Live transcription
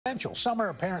Summer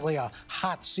apparently a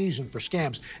hot season for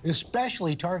scams,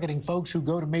 especially targeting folks who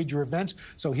go to major events.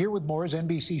 So here with more is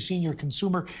NBC senior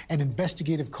consumer and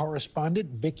investigative correspondent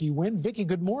Vicki Wynn. Vicki,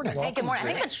 good morning. Hey, good morning.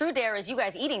 I think the true dare is you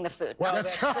guys eating the food. Well,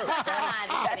 that's true.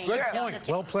 That's Good point.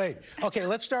 Well played. Okay,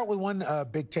 let's start with one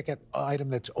big ticket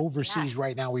item that's overseas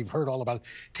right now. We've heard all about it.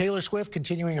 Taylor Swift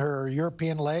continuing her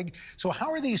European leg. So how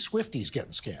are these Swifties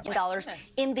getting scammed? Dollars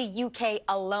in the UK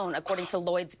alone, according to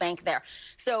Lloyd's Bank there.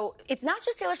 So it's not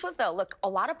just Taylor Swift, though. Look, a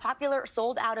lot of popular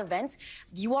sold-out events,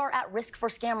 you are at risk for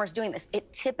scammers doing this.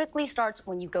 It typically starts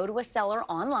when you go to a seller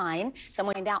online,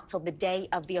 someone find out till the day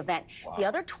of the event. Wow. The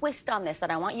other twist on this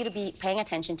that I want you to be paying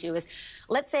attention to is,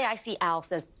 let's say I see Al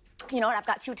says, you know what, I've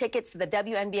got 2 tickets to the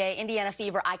WNBA, Indiana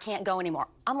Fever, I can't go anymore.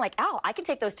 I'm like, Al, I can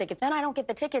take those tickets. Then I don't get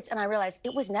the tickets, and I realize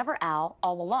it was never Al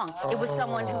all along. It was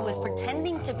someone who was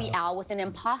pretending to be Al with an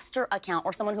imposter account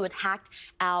or someone who had hacked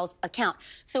Al's account.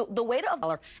 So the way to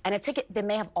avoid and a ticket that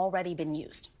may have already been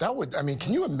used. That would, I mean,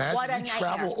 can you imagine you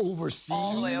travel overseas?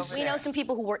 All the way over we know some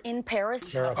people who were in Paris.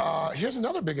 Here's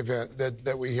another big event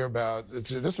that we hear about.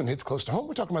 This one hits close to home.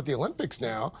 We're talking about the Olympics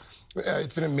now.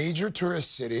 It's in a major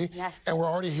tourist city. Yes. And we're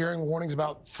already hearing warnings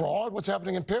about fraud. What's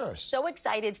happening in Paris? So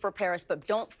excited for Paris, but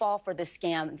don't fall for the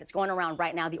scam that's going around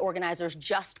right now. The organizers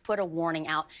just put a warning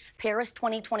out. Paris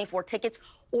 2024 tickets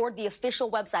or the official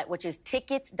website, which is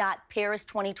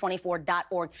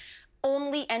tickets.paris2024.org.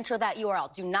 Only enter that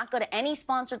URL. Do not go to any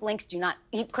sponsored links. Do not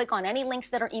click on any links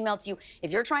that are emailed to you.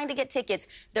 If you're trying to get tickets,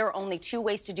 there are only 2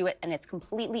 ways to do it, and it's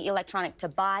completely electronic: to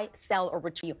buy, sell, or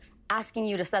retrieve. Asking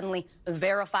you to suddenly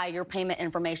verify your payment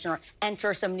information or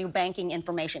enter some new banking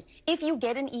information. If you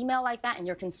get an email like that and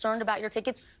you're concerned about your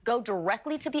tickets, go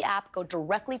directly to the app, go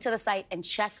directly to the site, and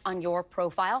check on your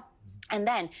profile. And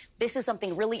then, this is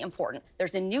something really important.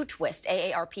 There's a new twist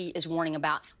AARP is warning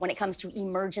about when it comes to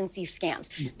emergency scams.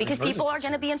 Because people are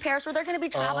going to be in Paris or they're going to be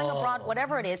traveling abroad,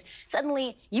 whatever it is.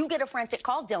 Suddenly, you get a frantic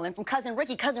call, Dylan, from Cousin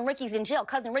Ricky. Cousin Ricky's in jail.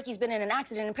 Cousin Ricky's been in an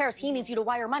accident in Paris. He needs you to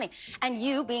wire money. And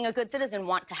you, being a good citizen,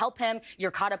 want to help him.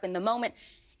 You're caught up in the moment.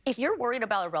 If you're worried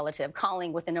about a relative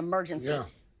calling with an emergency,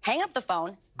 hang up the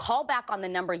phone, call back on the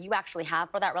number you actually have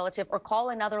for that relative, or call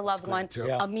another loved one,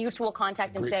 a mutual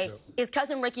contact, and say, is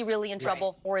Cousin Ricky really in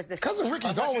trouble, or is this... Cousin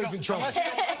Ricky's always in trouble.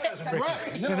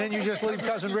 Right. And then you just leave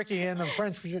Cousin Ricky in the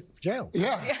French jail.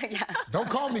 Yeah. Don't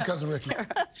call me Cousin Ricky.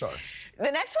 Sorry.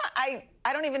 The next one,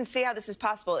 I don't even see how this is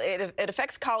possible. It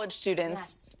affects college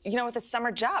students, you know, with a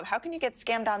summer job. How can you get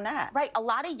scammed on that? Right. A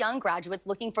lot of young graduates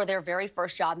looking for their very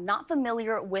first job, not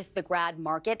familiar with the grad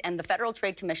market, and the Federal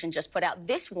Trade Commission just put out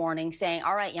this warning saying,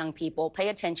 all right, young people, pay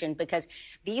attention, because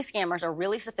these scammers are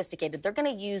really sophisticated. They're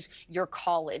going to use your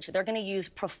college. They're going to use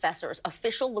professors,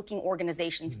 official-looking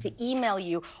organizations to email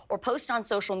you or post on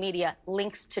social media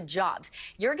links to jobs.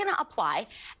 You're going to apply,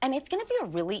 and it's going to be a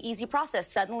really easy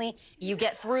process. Suddenly, you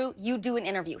get through, you do an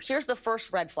interview. Here's the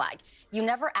first red flag. You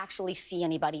never actually see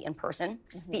anybody in person.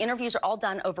 The interviews are all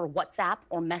done over WhatsApp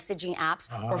or messaging apps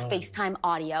or FaceTime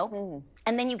audio.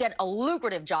 And then you get a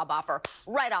lucrative job offer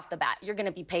right off the bat. You're going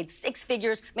to be paid 6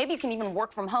 figures. Maybe you can even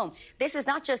work from home. This is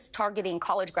not just targeting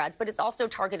college grads, but it's also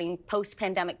targeting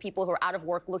post-pandemic people who are out of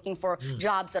work looking for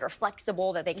jobs that are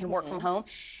flexible, that they can work from home.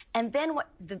 And then what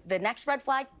the next red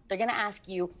flag, they're going to ask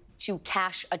you to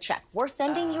cash a check. We're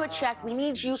sending you a check. We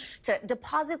need you to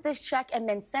deposit this check and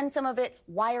then send some of it,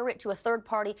 wire it to a third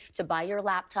party to buy your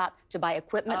laptop, to buy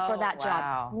equipment for that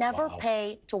job. Never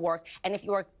pay to work. And if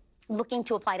you are looking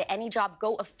to apply to any job,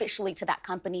 go officially to that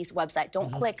company's website.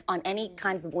 Don't click on any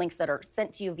kinds of links that are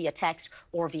sent to you via text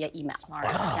or via email.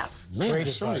 Wow. Man,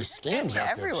 there's so many scams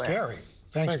out there. Scary.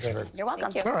 Thanks, David. You're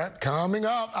welcome. All right, coming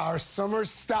up, our summer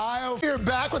style. We're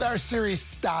back with our series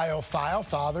Style File,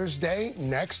 Father's Day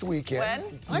next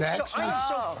weekend. When? I'm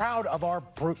so proud of our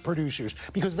producers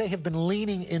because they have been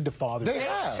leaning into Father's Day. They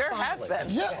have. Sure have been.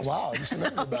 Yeah, wow, you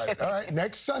remember about it. All right,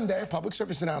 next Sunday, public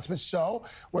service announcement. So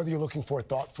whether you're looking for a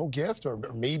thoughtful gift or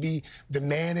maybe the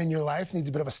man in your life needs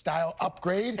a bit of a style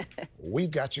upgrade,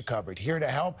 we've got you covered. Here to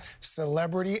help,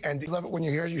 celebrity, and love it when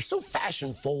you're here. You're so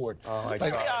fashion forward. Oh,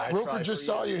 Roper just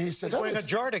saw you. He said, wearing a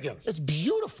jardigan. It's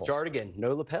beautiful. Jardigan,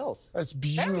 no lapels. That's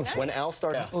beautiful. Nice. When Al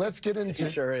started, let's get into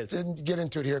get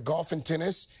into it here. Golf and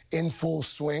tennis in full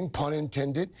swing, pun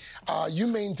intended. You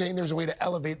maintain there's a way to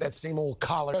elevate that same old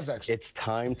collar. It's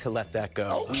time to let that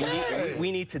go. Okay.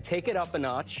 We need to take it up a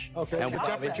notch. Okay. And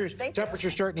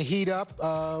temperature's starting to heat up.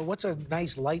 What's a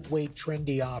nice lightweight,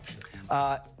 trendy option?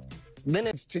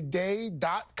 It's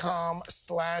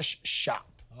today.com/shop.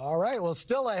 All right, well,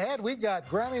 still ahead, we've got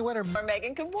Grammy winner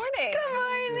Megan, good morning. Good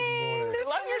morning.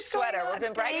 Love your sweater. We've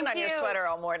been bragging on your sweater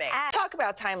all morning. Talk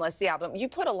about Timeless, the album. You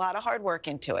put a lot of hard work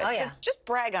into it. Oh, So yeah. just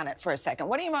brag on it for a second.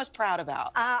 What are you most proud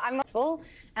about? I'm full,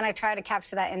 and I try to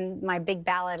capture that in my big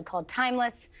ballad called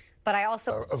Timeless. But I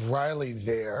also Of Riley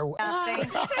there.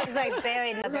 he's like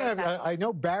very. I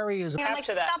know Barry is. And I'm like,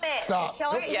 Capture that. stop it. Stop.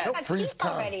 Kill her. Don't- You don't got freeze teeth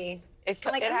time. already. It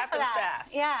I'm like, enough of happens that.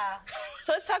 fast. Yeah.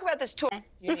 So let's talk about this tour.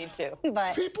 You need to.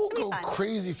 But People it'll go be fun.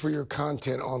 crazy for your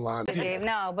content online. Dave,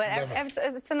 no, but Never.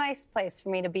 it's a nice place for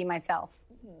me to be myself.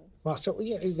 Well, so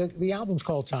yeah, the album's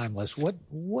called Timeless. What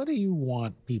do you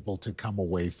want people to come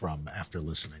away from after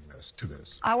listening to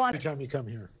this? I want. Every time you come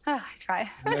here. I try.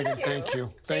 Megan, thank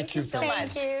you. Thank you so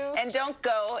much. you. And don't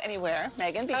go anywhere,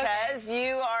 Megan, because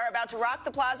you are about to rock the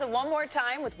plaza one more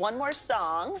time with one more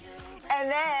song.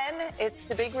 And then it's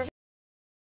the big reveal.